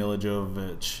old Mila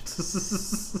Jovovich.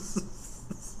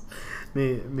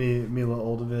 Mila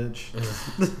Oldovich.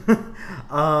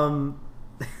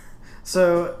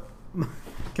 So,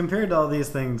 compared to all these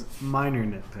things, minor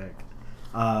nitpick.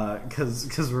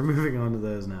 Because we're moving on to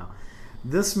those now.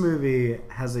 This movie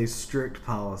has a strict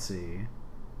policy.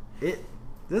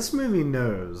 This movie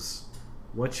knows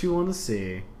what you want to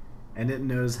see, and it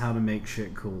knows how to make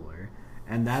shit cooler.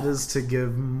 And that is to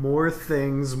give more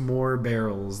things more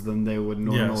barrels than they would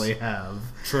normally have.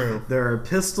 True. There are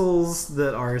pistols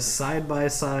that are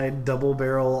side-by-side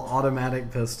double-barrel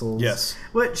automatic pistols. Yes.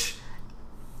 Which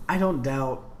I don't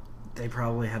doubt they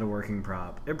probably had a working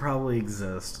prop. It probably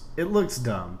exists. It looks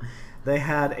dumb. They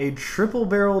had a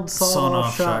triple-barreled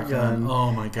sawn-off shotgun.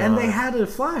 Oh my god. And they had a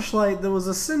flashlight that was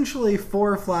essentially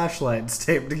 4 flashlights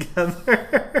taped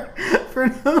together for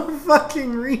no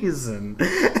fucking reason.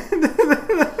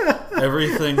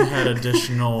 Everything had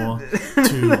additional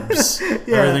tubes.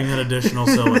 Yeah. Everything had additional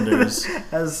cylinders.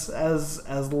 As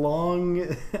long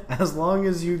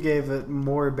as you gave it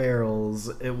more barrels,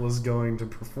 it was going to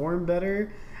perform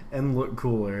better and look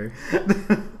cooler,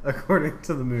 according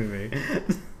to the movie.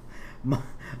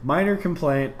 Minor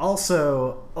complaint.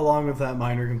 Also, along with that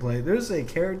minor complaint, there's a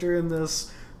character in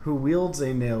this who wields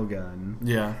a nail gun.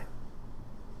 Yeah.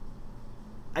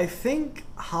 I think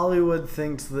Hollywood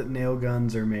thinks that nail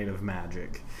guns are made of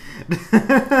magic.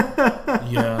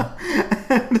 Yeah.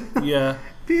 Yeah.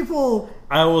 People...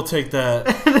 I will take that.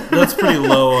 That's pretty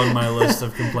low on my list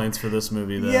of complaints for this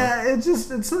movie, though. Yeah, it's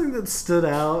something that stood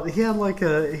out. He had like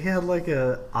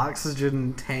a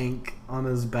oxygen tank on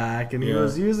his back, and he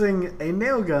was using a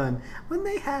nail gun. When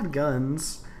they had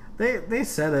guns, they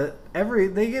said it.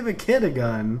 They gave a kid a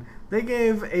gun. They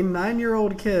gave a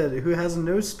 9-year-old kid who has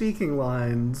no speaking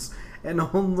lines and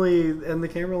the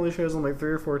camera only shows him like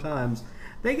 3 or 4 times.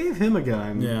 They gave him a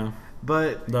gun. Yeah.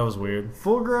 But that was weird.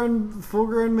 Full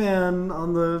grown man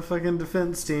on the fucking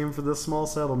defense team for this small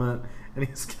settlement, and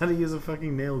he's got to use a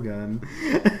fucking nail gun.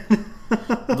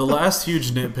 The last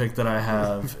huge nitpick that I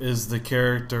have is the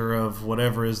character of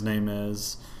whatever his name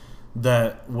is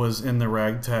that was in the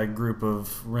ragtag group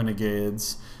of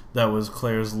renegades that was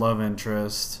Claire's love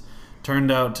interest.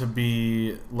 Turned out to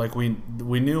be, like, we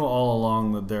knew all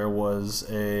along that there was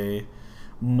a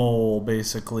mole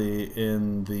basically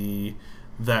in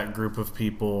that group of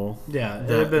people. Yeah, it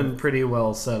had been pretty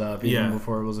well set up even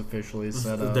before it was officially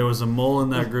set up. There was a mole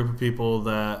in that group of people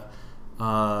that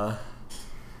got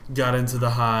into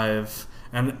the hive,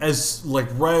 and as like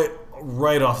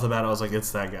right off the bat, I was like,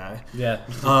 it's that guy. Yeah.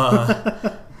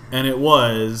 And it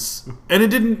was, and it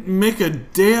didn't make a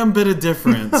damn bit of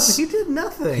difference. He did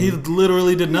nothing. He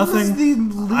literally did nothing. He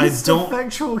was the least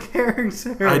effectual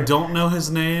character. I don't know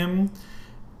his name.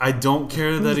 I don't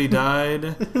care that he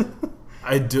died.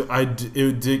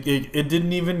 It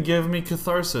didn't even give me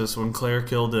catharsis when Claire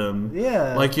killed him.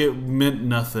 Yeah, like it meant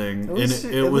nothing.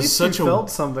 It was such a felt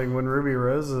something when Ruby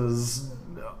Rose's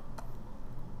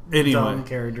dumb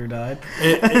character died.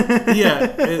 It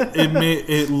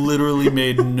literally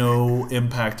made no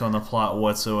impact on the plot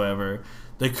whatsoever.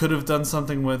 They could have done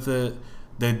something with it.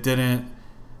 they didn't,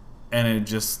 and it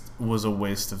just was a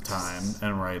waste of time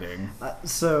and writing.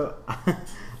 So,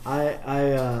 I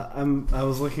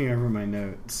was looking over my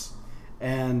notes,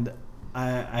 and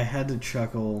I had to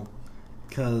chuckle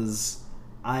because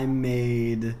I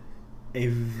made a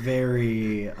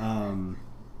very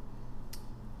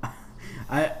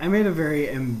I made a very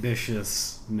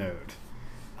ambitious note.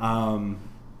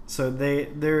 So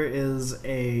there is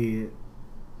a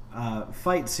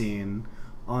fight scene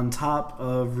on top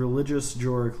of religious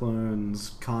Jorah clone's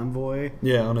convoy.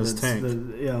 Yeah, on his tank.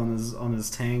 On his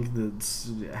tank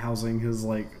that's housing his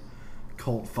like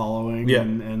cult following Yeah.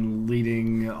 and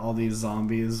leading all these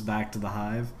zombies back to the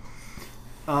hive.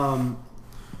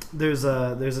 There's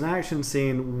an action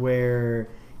scene where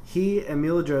he and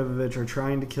Mila Jovovich are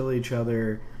trying to kill each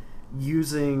other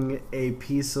using a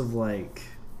piece of like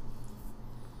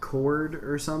cord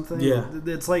or something. Yeah.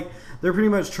 It's like they're pretty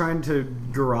much trying to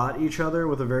garrote each other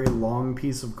with a very long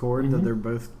piece of cord that they're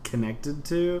both connected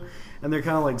to, and they're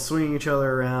kind of like swinging each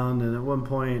other around, and at one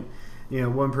point,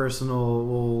 one person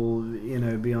will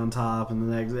be on top, and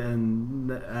the next, and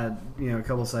at a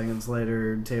couple seconds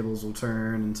later, tables will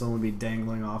turn, and someone will be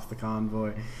dangling off the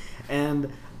convoy.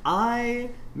 And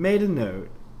I made a note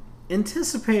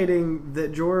anticipating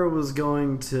that Jorah was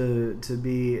going to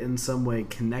be in some way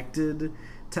connected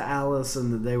to Alice,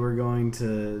 and that they were going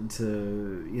to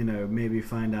maybe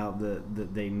find out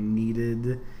that they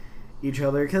needed each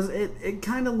other, because it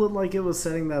kind of looked like it was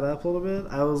setting that up a little bit.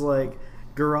 I was like,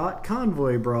 garrote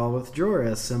convoy brawl with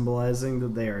Jorah, symbolizing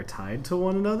that they are tied to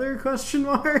one another? ?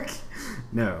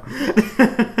 No.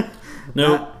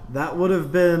 Nope. That would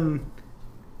have been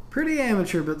pretty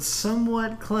amateur, but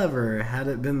somewhat clever had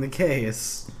it been the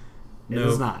case. It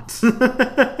is not.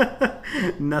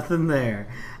 Nothing there.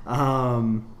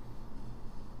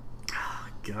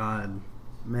 God,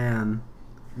 man.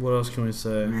 What else can we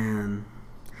say? Man.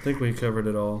 I think we covered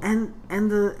it all. And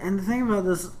the thing about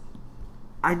this,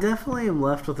 I definitely am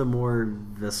left with a more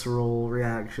visceral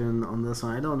reaction on this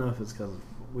one. I don't know if it's because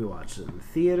we watched it in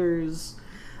theaters.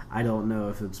 I don't know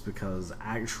if it's because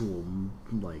actual,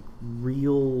 like,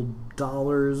 real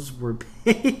dollars were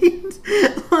paid.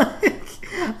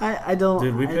 I don't...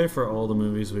 Dude, we pay for all the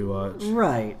movies we watch.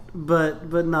 Right,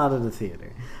 but not at a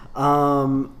theater.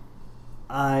 I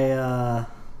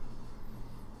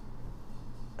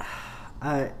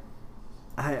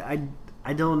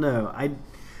don't know.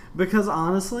 Because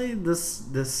honestly,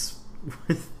 this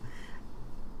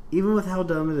even with how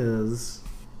dumb it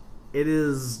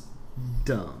is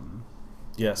dumb.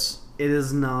 Yes. It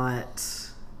is not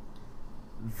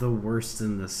the worst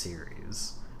in this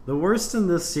series. The worst in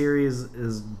this series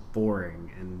is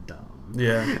boring and dumb.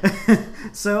 Yeah.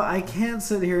 So I can't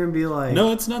sit here and be like,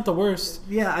 no, it's not the worst.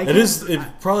 Yeah, it's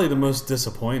probably the most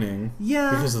disappointing.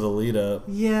 Yeah. Because of the lead up.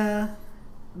 Yeah.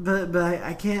 But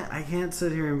I can't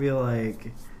sit here and be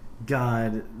like,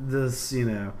 God, this,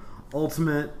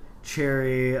 ultimate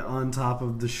cherry on top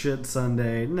of the shit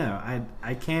sundae. No,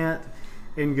 I can't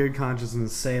in good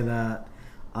consciousness say that.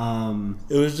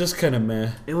 It was just kind of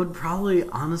meh. It would probably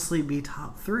honestly be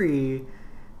top 3.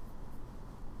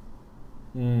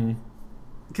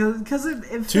 Because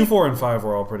if 2, 4, and 5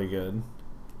 were all pretty good.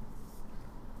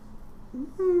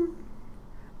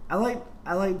 I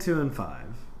like 2 and 5.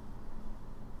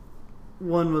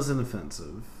 1 was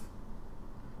inoffensive.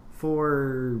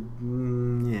 4,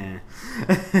 yeah.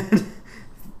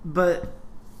 But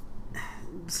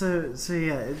so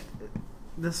yeah,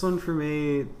 this one for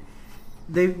me,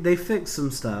 they fixed some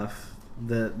stuff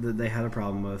that they had a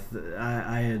problem with.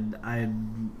 I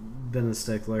had been a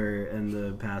stickler in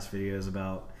the past videos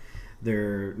about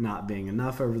there not being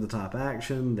enough over the top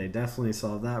action. They definitely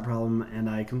solved that problem, and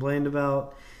I complained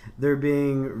about there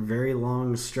being very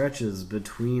long stretches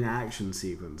between action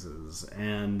sequences,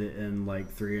 and in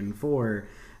like 3 and 4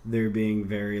 there being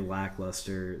very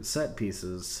lackluster set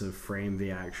pieces to frame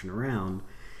the action around.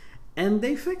 And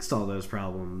they fixed all those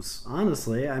problems,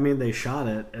 honestly. I mean, they shot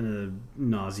it in a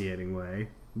nauseating way,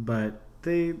 but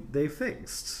they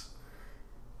fixed.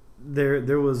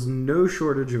 There was no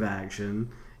shortage of action.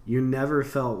 You never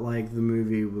felt like the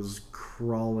movie was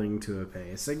crawling to a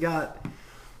pace. It got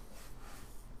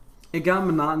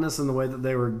monotonous in the way that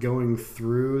they were going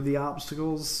through the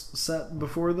obstacles set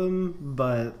before them,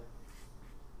 but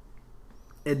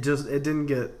it didn't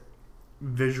get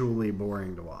visually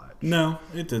boring to watch. No,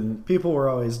 it didn't. People were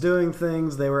always doing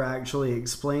things. They were actually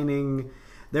explaining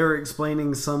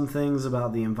some things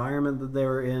about the environment that they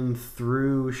were in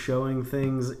through showing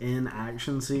things in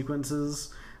action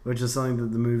sequences which is something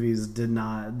that the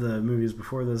movies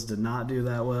before this did not do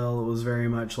that well. It was very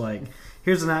much like,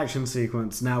 here's an action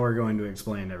sequence, now we're going to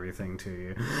explain everything to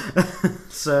you.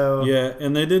 So yeah,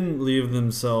 and they didn't leave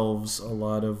themselves a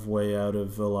lot of way out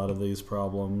of a lot of these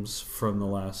problems from the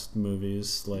last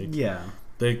movies. Like, yeah,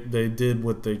 they did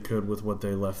what they could with what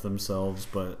they left themselves,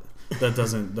 but that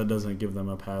doesn't give them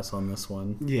a pass on this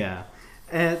one. Yeah.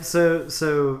 And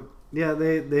so yeah,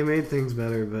 they made things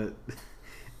better, but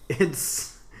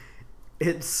it's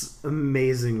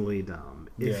amazingly dumb.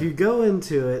 If Yeah. you go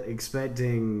into it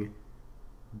expecting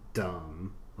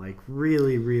dumb, like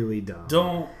really, really dumb.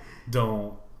 Don't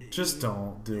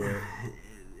do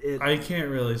it. I can't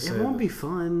really say it won't be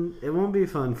fun. It won't be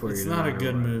fun for you. it's no not a matter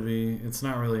good what. movie. It's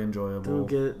not really enjoyable.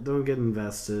 Don't get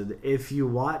invested. If you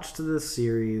watched this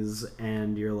series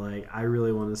and you're like, I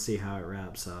really want to see how it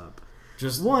wraps up.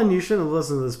 Just One, you shouldn't have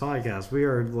listened to this podcast. We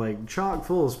are like chock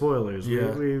full of spoilers.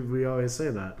 Yeah. We always say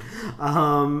that.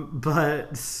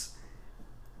 But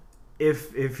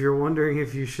if you're wondering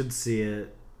if you should see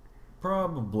it,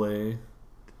 probably.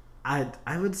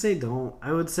 I would say don't.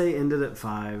 I would say end it at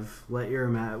 5. Let your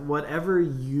whatever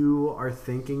you are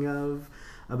thinking of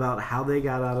about how they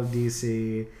got out of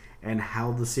DC and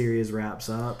how the series wraps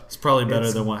up. It's probably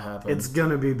better than what happened. It's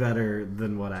gonna be better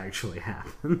than what actually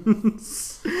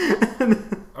happens.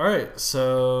 All right,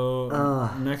 so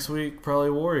next week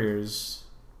probably Warriors.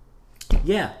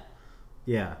 Yeah.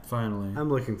 Finally, I'm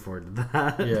looking forward to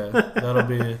that. yeah, that'll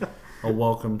be a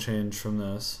welcome change from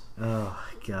this. Oh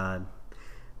God.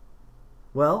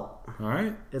 Well, All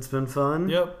right. it's been fun.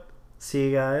 Yep. See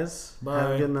you guys. Bye.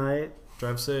 Have a good night.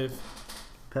 Drive safe.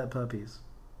 Pet puppies.